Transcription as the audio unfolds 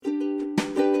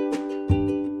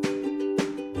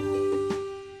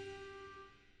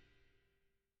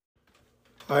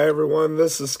Hi everyone,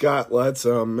 this is Scott Letts.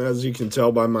 As you can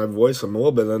tell by my voice, I'm a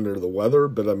little bit under the weather,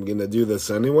 but I'm going to do this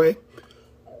anyway.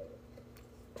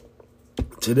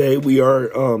 Today we are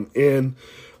in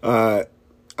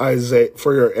Isaiah,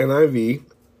 for your NIV,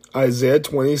 Isaiah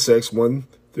 26, 1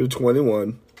 through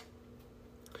 21.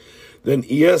 Then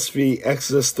ESV,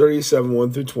 Exodus 37,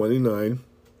 1 through 29.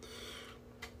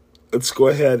 Let's go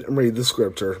ahead and read the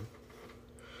scripture.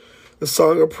 The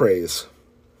Song of Praise.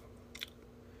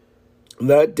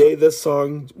 That day this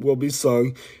song will be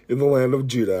sung in the land of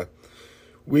Judah.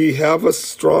 We have a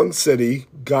strong city.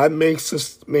 God makes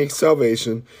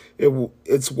salvation.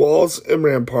 Its walls and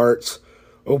ramparts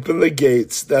open the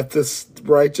gates that this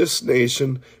righteous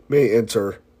nation may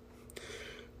enter.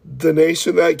 The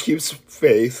nation that keeps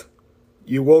faith,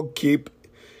 you will keep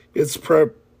its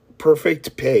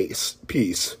perfect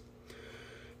peace.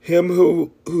 Him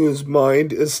whose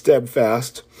mind is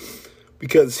steadfast,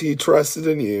 because he trusted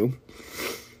in you.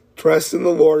 Trust in the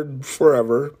Lord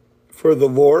forever, for the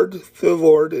Lord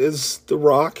is the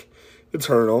rock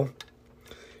eternal.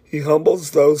 He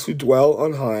humbles those who dwell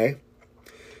on high.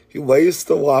 He lays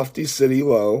the lofty city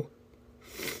low.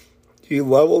 He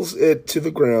levels it to the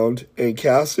ground and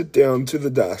casts it down to the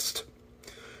dust.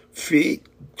 Feet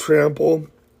trample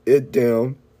it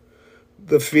down,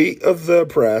 the feet of the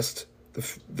oppressed,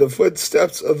 the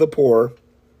footsteps of the poor.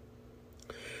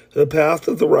 The path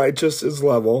of the righteous is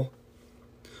level.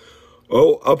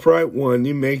 O upright one,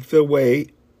 you make the way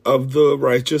of the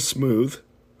righteous smooth.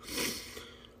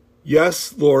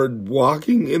 Yes, Lord,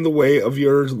 walking in the way of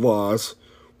your laws,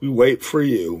 we wait for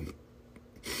you.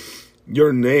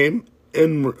 Your name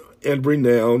and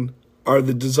renown are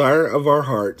the desire of our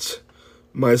hearts.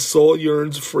 My soul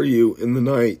yearns for you in the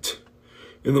night.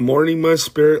 In the morning my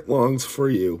spirit longs for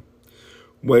you.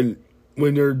 When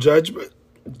your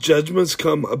judgments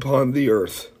come upon the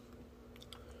earth.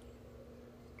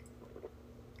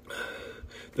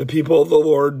 The people of the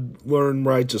Lord learn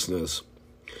righteousness.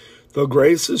 Though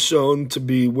grace is shown to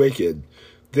be wicked,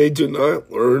 they do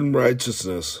not learn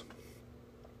righteousness.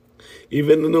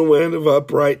 Even in the land of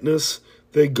uprightness,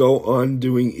 they go on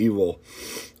doing evil,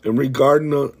 and regard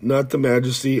not the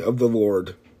majesty of the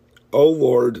Lord. O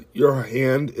Lord, your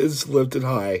hand is lifted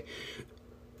high,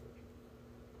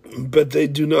 but they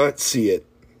do not see it.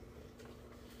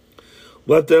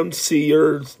 Let them see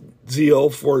your zeal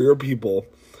for your people,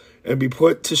 and be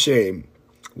put to shame.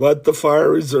 Let the fire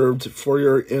reserved for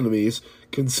your enemies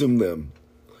consume them.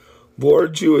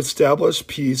 Lord, you establish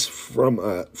peace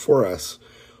for us.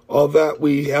 All that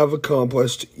we have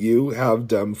accomplished, you have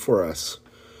done for us.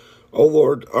 O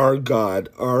Lord, our God,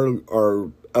 our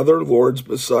other lords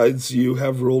besides you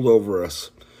have ruled over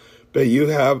us. But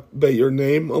your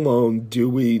name alone do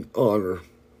we honor.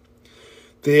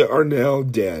 They are now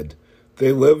dead.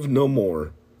 They live no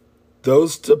more.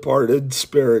 Those departed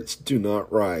spirits do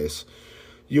not rise.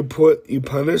 You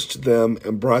punished them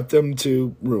and brought them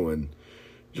to ruin.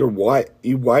 You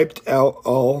wiped out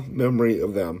all memory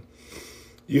of them.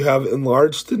 You have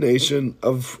enlarged the nation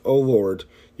O Lord.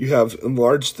 You have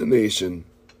enlarged the nation.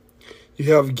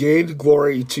 You have gained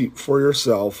glory for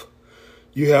yourself.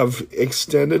 You have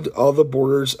extended all the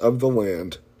borders of the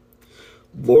land.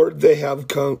 Lord,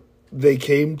 they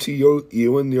came to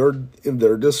you in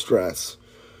their distress.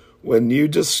 When you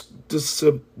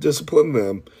disciplined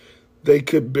them, they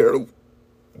could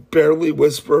barely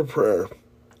whisper a prayer.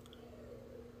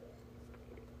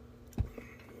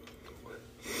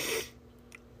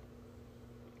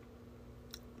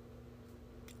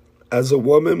 As a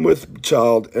woman with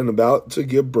child and about to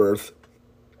give birth,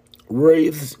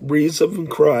 breathes and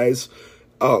cries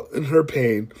out in her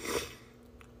pain,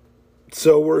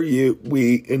 so were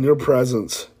we in your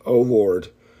presence, O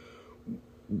Lord.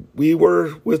 We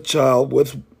were with child, we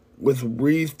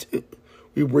breathed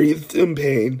in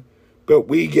pain, but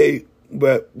we gave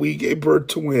birth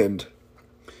to wind.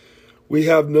 We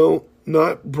have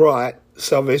not brought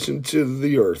salvation to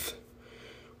the earth.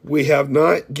 We have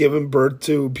not given birth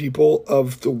to people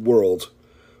of the world,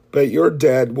 but your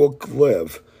dead will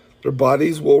live. Their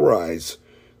bodies will rise.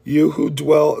 You who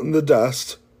dwell in the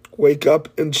dust, wake up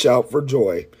and shout for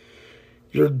joy.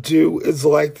 Your dew is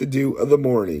like the dew of the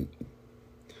morning.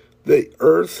 The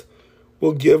earth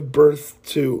will give birth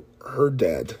to her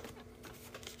dead.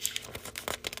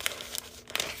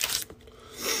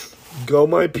 Go,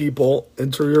 my people,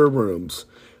 enter your rooms,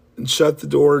 and shut the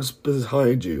doors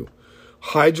behind you.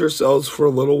 Hide yourselves for a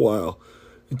little while,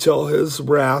 until his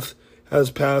wrath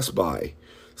has passed by.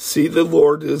 See, the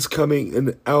Lord is coming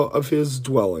in out of his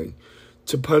dwelling,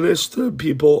 to punish the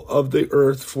people of the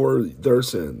earth for their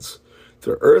sins.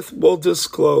 The earth will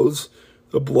disclose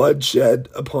the blood shed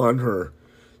upon her.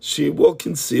 She will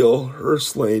conceal her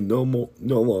slain no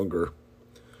longer.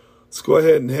 Let's go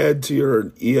ahead and head to your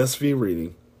ESV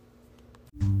reading.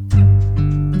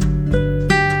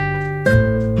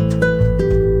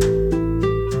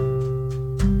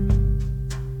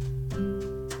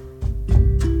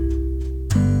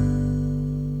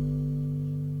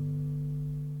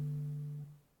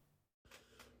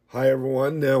 Hi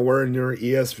everyone, now we're in your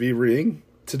ESV reading.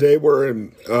 Today we're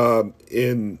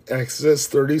in Exodus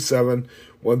 37,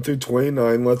 1 through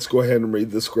 29. Let's go ahead and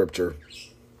read the scripture.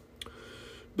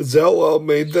 Bezalel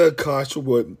made the acacia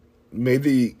wood, made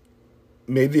the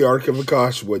ark of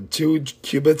acacia wood. 2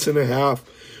 cubits and a half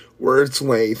were its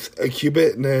length, a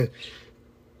cubit and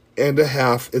a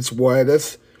half its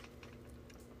width,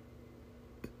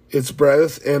 its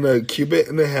breadth, and a cubit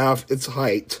and a half its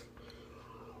height.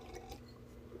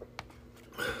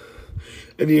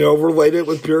 And he overlaid it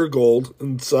with pure gold,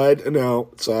 inside and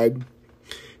outside,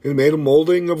 and made a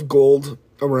molding of gold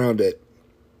around it.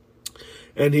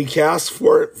 And he cast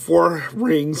for it 4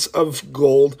 rings of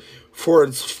gold for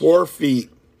its 4 feet,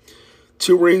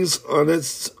 2 rings on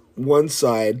its one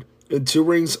side, and 2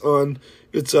 rings on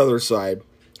its other side.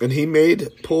 And he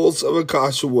made poles of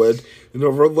acacia wood, and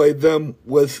overlaid them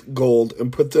with gold,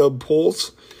 and put the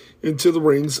poles into the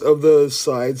rings of the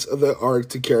sides of the ark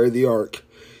to carry the ark.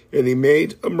 And he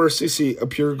made a mercy seat of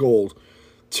pure gold.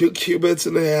 2 cubits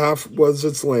and a half was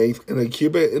its length, and a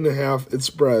cubit and a half its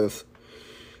breadth.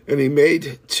 And he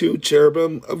made 2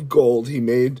 cherubim of gold. He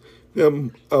made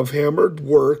them of hammered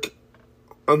work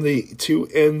on the 2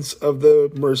 ends of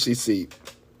the mercy seat.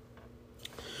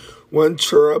 1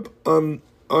 cherub on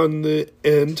the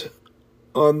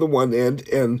one end,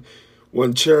 and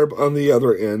 1 cherub on the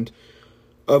other end,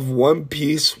 of one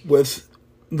piece with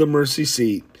the mercy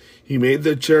seat. He made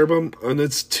the cherubim on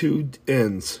its 2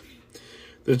 ends.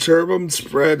 The cherubim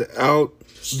spread out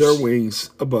their wings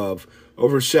above,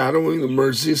 overshadowing the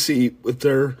mercy seat with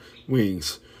their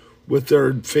wings, with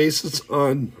their faces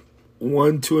on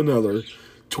one to another.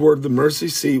 Toward the mercy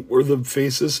seat were the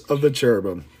faces of the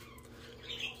cherubim,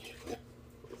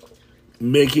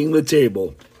 making the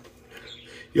table.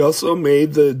 He also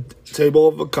made the table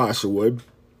of acacia wood.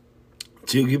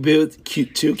 2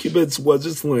 cubits was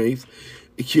its length,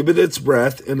 a cubit its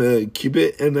breadth, and a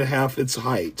cubit and a half its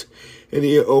height. And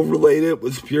he overlaid it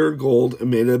with pure gold,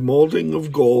 and made a molding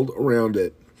of gold around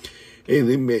it. And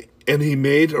he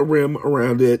made a rim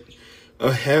around it,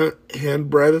 a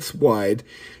handbreadth wide,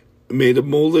 and made a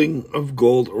molding of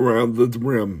gold around the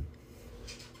rim.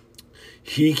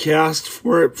 He cast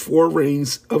for it 4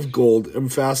 rings of gold,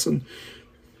 and fastened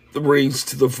the rings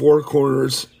to the 4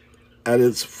 corners at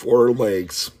its 4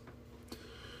 legs.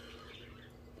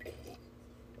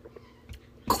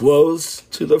 Close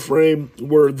to the frame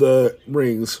were the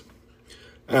rings,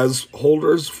 as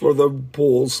holders for the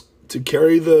poles to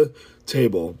carry the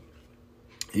table.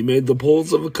 He made the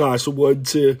poles of acacia wood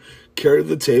to carry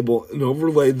the table, and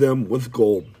overlaid them with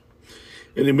gold.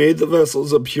 And he made the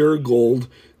vessels of pure gold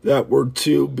that were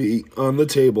to be on the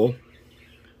table,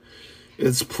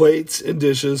 its plates and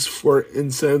dishes for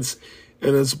incense,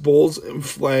 and its bowls and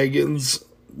flagons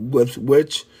with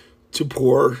which to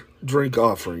pour drink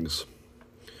offerings.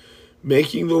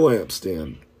 Making the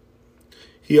lampstand.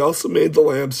 He also made the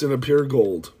lampstand of pure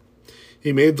gold.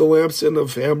 He made the lampstand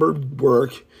of hammered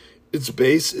work. Its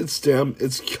base, its stem,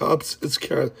 its cups, its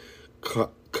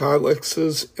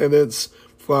calyxes, and its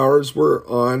flowers were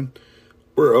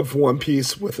of one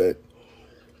piece with it.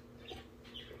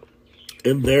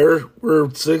 And there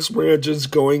were 6 branches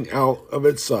going out of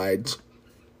its sides,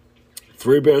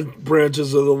 3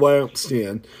 branches of the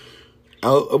lampstand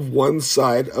out of one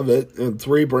side of it, and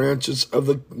 3 branches of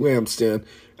the lampstand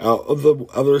out of the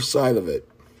other side of it.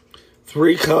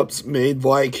 3 cups made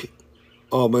like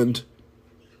almond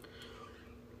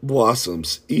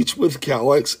blossoms, each with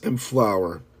calyx and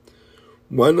flower.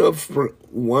 One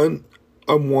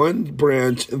on one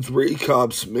branch, and 3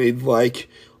 cups made like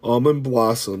almond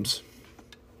blossoms,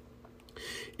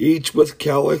 each with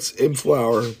calyx and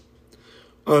flower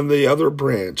on the other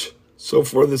branch. So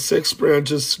for the 6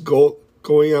 branches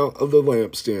going out of the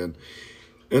lampstand.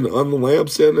 And on the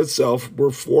lampstand itself were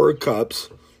 4 cups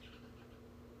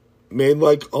made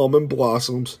like almond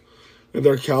blossoms, and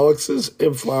their calyxes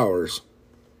and flowers.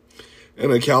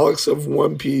 And a calyx of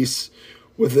one piece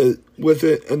with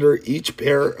it under each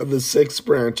pair of the 6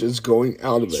 branches going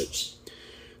out of it.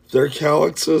 Their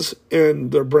calyxes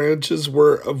and their branches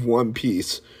were of one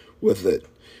piece with it.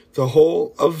 The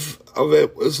whole of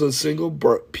it was a single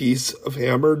piece of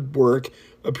hammered work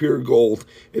of pure gold,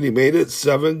 and he made it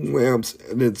 7 lamps,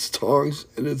 and its tongs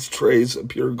and its trays of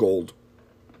pure gold.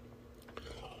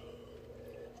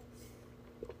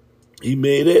 He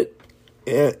made it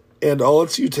and all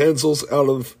its utensils out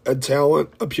of a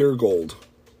talent of pure gold,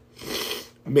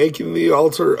 making the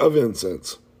altar of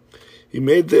incense. He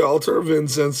made the altar of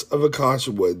incense of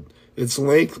acacia wood. Its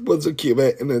length was a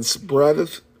cubit, and its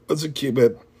breadth was a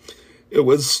cubit. It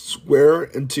was square,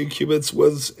 and 2 cubits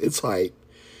was its height.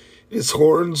 Its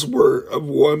horns were of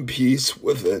one piece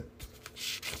with it.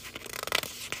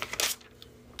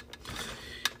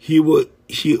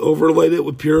 He overlaid it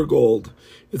with pure gold,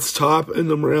 its top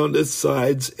and around its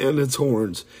sides and its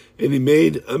horns, and he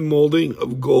made a molding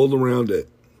of gold around it.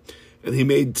 And he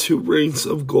made 2 rings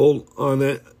of gold on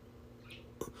it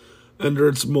under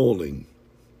its molding,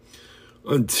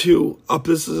 on 2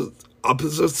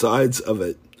 opposite sides of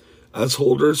it, as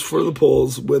holders for the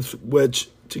poles with which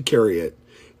to carry it.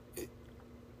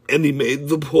 And he made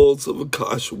the poles of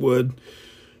acacia wood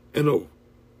and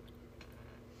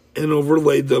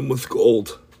overlaid them with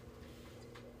gold.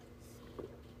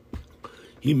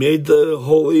 He made the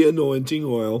holy anointing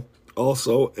oil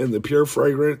also, and the pure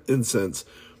fragrant incense,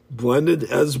 blended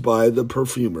as by the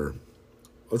perfumer.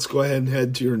 Let's go ahead and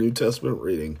head to your New Testament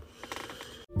reading.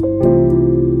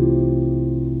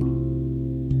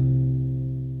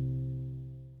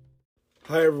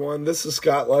 Hi everyone, this is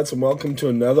Scott Lutz, and welcome to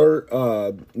another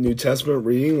New Testament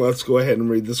reading. Let's go ahead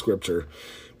and read the scripture.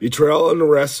 Betrayal and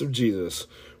arrest of Jesus.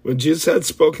 When Jesus had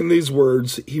spoken these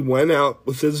words, he went out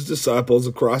with his disciples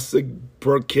across the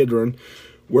brook Kidron,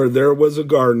 where there was a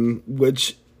garden,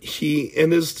 which he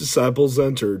and his disciples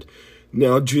entered.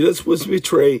 Now Judas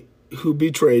who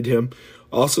betrayed him,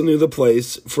 also knew the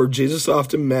place, for Jesus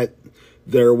often met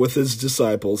there with his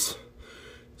disciples.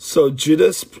 So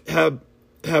Judas,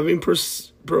 having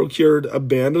procured a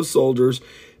band of soldiers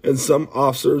and some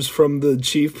officers from the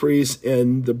chief priests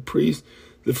and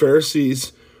the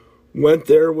Pharisees, went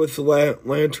there with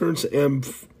lanterns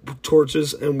and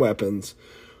torches and weapons.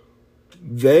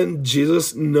 Then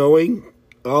Jesus, knowing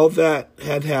all that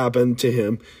had happened to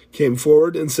him, came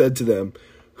forward and said to them,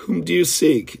 "Whom do you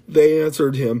seek?" They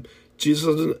answered him,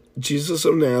 Jesus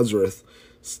of Nazareth.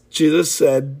 Jesus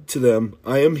said to them,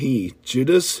 "I am he."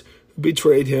 Judas, who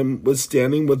betrayed him, was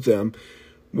standing with them.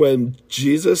 When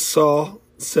Jesus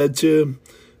said to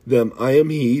them, "I am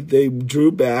he," they drew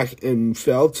back and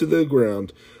fell to the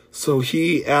ground. So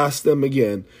he asked them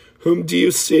again, "Whom do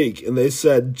you seek?" And they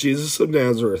said, "Jesus of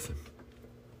Nazareth."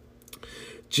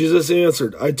 Jesus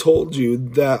answered, "I told you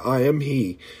that I am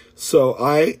he. So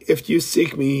if you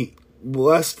seek me,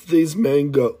 let these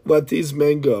men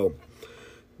go.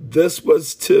 This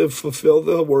was to fulfill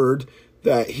the word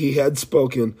that he had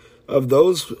spoken. Of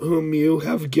those whom you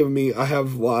have given me, I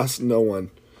have lost not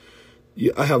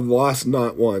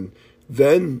one.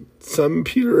 Then Simon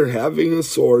Peter, having a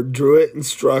sword, drew it and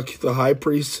struck the high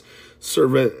priest's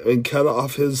servant and cut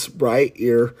off his right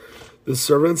ear. The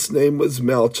servant's name was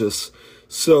Malchus.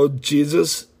 So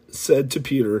Jesus said to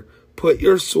Peter, "Put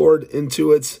your sword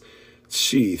into its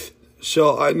sheath.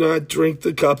 Shall I not drink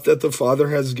the cup that the Father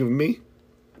has given me?"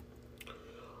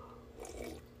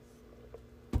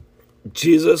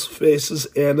 Jesus faces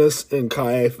Annas and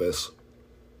Caiaphas.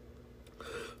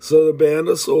 So the band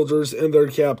of soldiers and their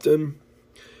captain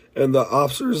and the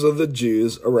officers of the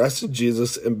Jews arrested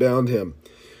Jesus and bound him.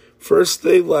 First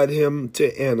they led him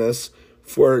to Annas,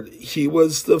 for he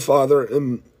was the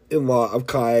father-in-law of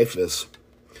Caiaphas,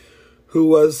 who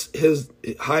was his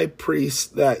high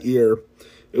priest that year.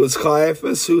 It was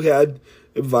Caiaphas who had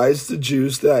advised the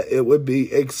Jews that it would be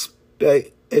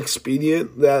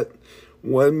expedient that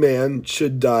one man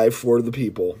should die for the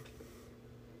people.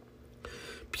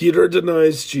 Peter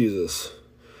denies Jesus.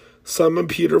 Simon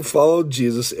Peter followed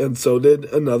Jesus, and so did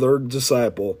another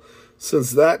disciple.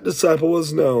 Since that disciple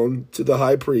was known to the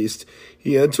high priest,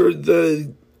 he entered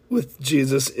with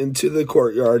Jesus into the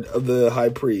courtyard of the high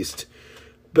priest.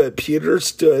 But Peter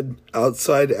stood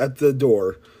outside at the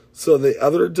door. So the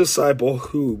other disciple,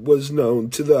 who was known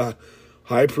to the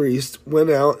high priest, went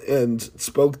out and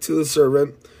spoke to the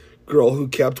servant girl who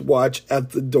kept watch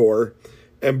at the door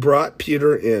and brought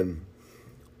Peter in.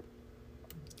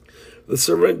 The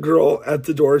servant girl at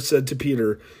the door said to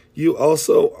Peter, "You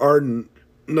also are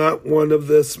not one of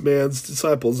this man's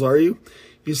disciples, are you?"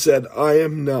 He said, "I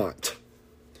am not."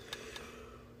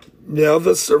 Now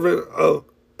the servant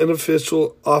and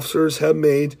official officers had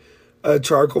made a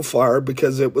charcoal fire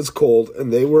because it was cold,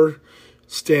 and they were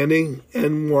standing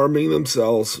and warming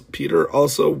themselves. Peter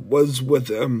also was with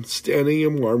them, standing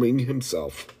and warming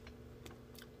himself.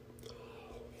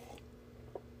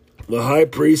 The high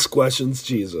priest questions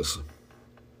Jesus.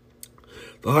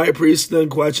 The high priest then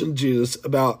questioned Jesus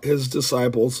about his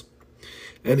disciples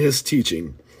and his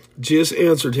teaching. Jesus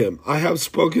answered him, "I have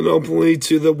spoken openly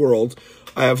to the world.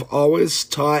 I have always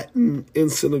taught in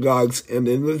synagogues and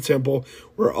in the temple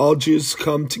where all Jews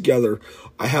come together.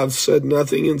 I have said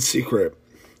nothing in secret.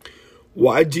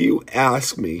 Why do you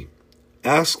ask me?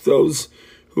 Ask those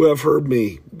who have heard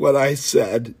me what I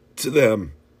said to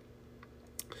them.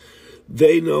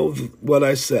 They know what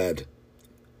I said.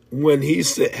 When he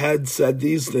had said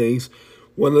these things,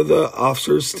 one of the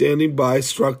officers standing by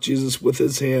struck Jesus with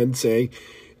his hand, saying,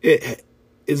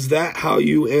 "Is that how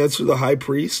you answer the high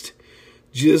priest?"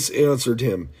 Jesus answered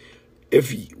him,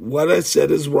 "If what I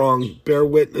said is wrong, bear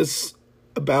witness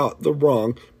about the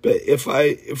wrong. But if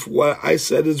what I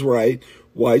said is right,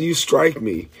 why do you strike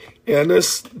me?"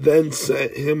 Annas then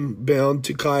sent him bound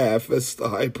to Caiaphas, the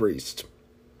high priest.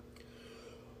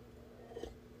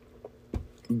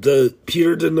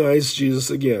 Peter denies Jesus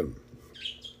again.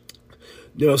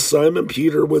 Now Simon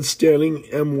Peter was standing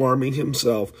and warming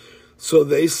himself. So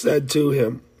they said to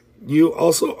him, "You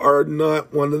also are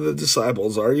not one of the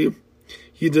disciples, are you?"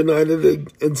 He denied it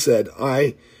and said,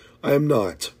 I am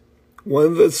not. One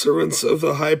of the servants of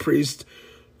the high priest,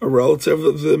 a relative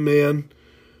of the man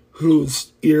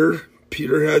whose ear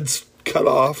Peter had cut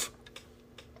off,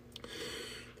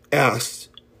 asked,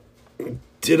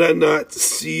 "Did I not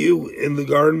see you in the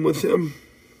garden with him?"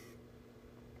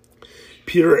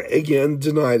 Peter again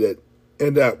denied it,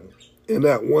 and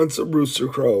at once a rooster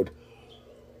crowed.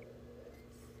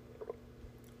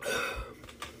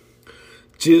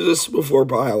 Jesus before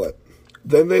Pilate.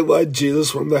 Then they led Jesus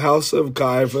from the house of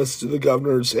Caiaphas to the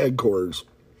governor's headquarters.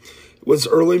 It was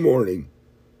early morning.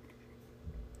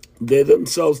 They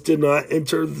themselves did not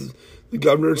enter the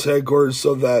governor's headquarters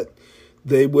so that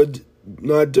they would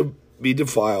not be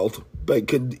defiled, but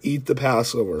could eat the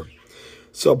Passover.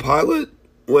 So Pilate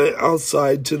went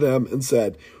outside to them and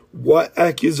said, "What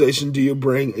accusation do you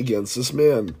bring against this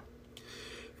man?"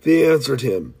 They answered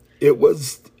him,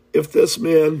 If this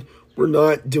man were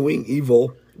not doing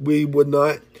evil, we would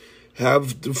not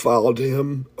have defiled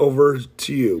him over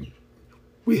to you.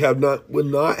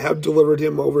 Would not have delivered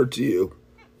him over to you."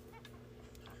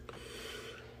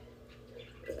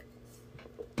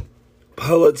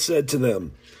 Pilate said to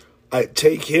them,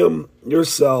 "Take him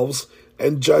yourselves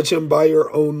and judge him by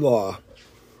your own law."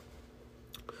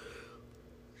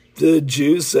 The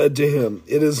Jews said to him,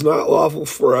 "It is not lawful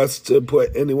for us to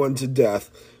put anyone to death."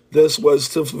 This was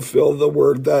to fulfill the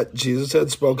word that Jesus had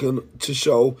spoken to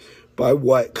show by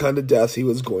what kind of death he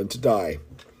was going to die.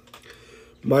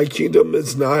 "My kingdom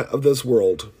is not of this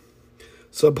world."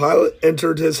 So Pilate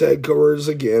entered his headquarters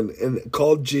again and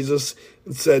called Jesus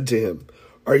and said to him,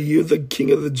 "Are you the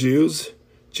king of the Jews?"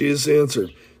 Jesus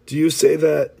answered, "Do you say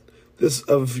that this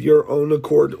of your own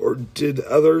accord, or did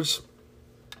others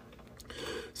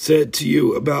say it to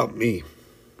you about me?"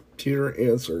 Pilate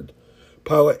answered,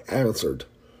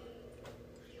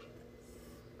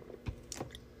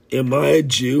 "Am I a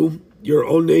Jew? Your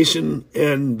own nation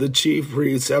and the chief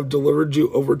priests have delivered you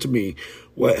over to me.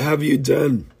 What have you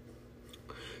done?"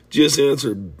 Jesus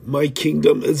answered, "My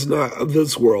kingdom is not of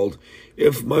this world.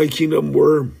 If my kingdom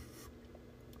were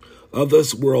of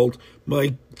this world,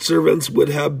 my servants would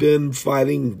have been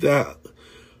fighting that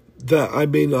I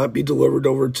may not be delivered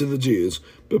over to the Jews.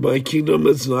 But my kingdom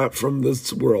is not from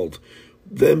this world."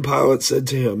 Then Pilate said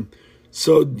to him,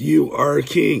 "So you are a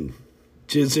king?"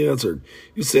 Jesus answered,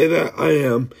 "You say that I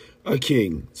am a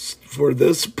king. For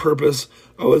this purpose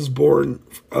I was born,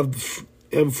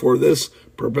 and for this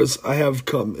purpose I have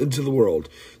come into the world,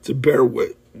 to bear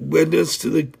witness to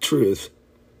the truth.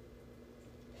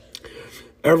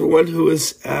 Everyone who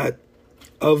is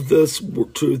of this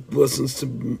truth listens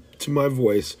to my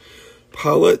voice."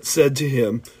 Pilate said to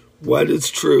him, "What is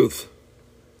truth?"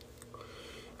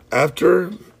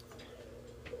 After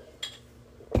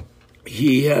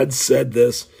he had said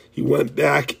this, he went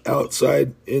back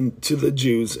outside to the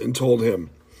Jews and told him,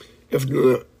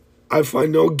 I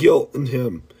find no guilt in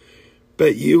him,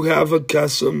 but you have a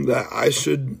custom that I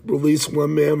should release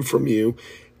one man from you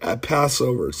at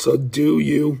Passover. So do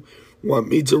you want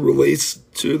me to release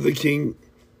to you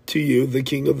the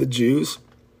king of the Jews?"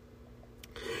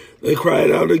 They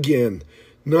cried out again,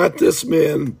 "Not this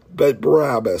man, but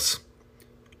Barabbas."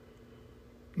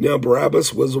 Now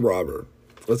Barabbas was a robber.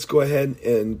 Let's go ahead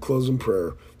and close in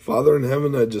prayer. Father in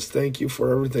heaven, I just thank you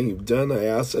for everything you've done. I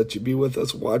ask that you be with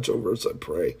us, watch over us, I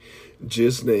pray. In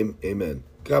Jesus' name, amen.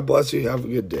 God bless you. Have a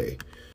good day.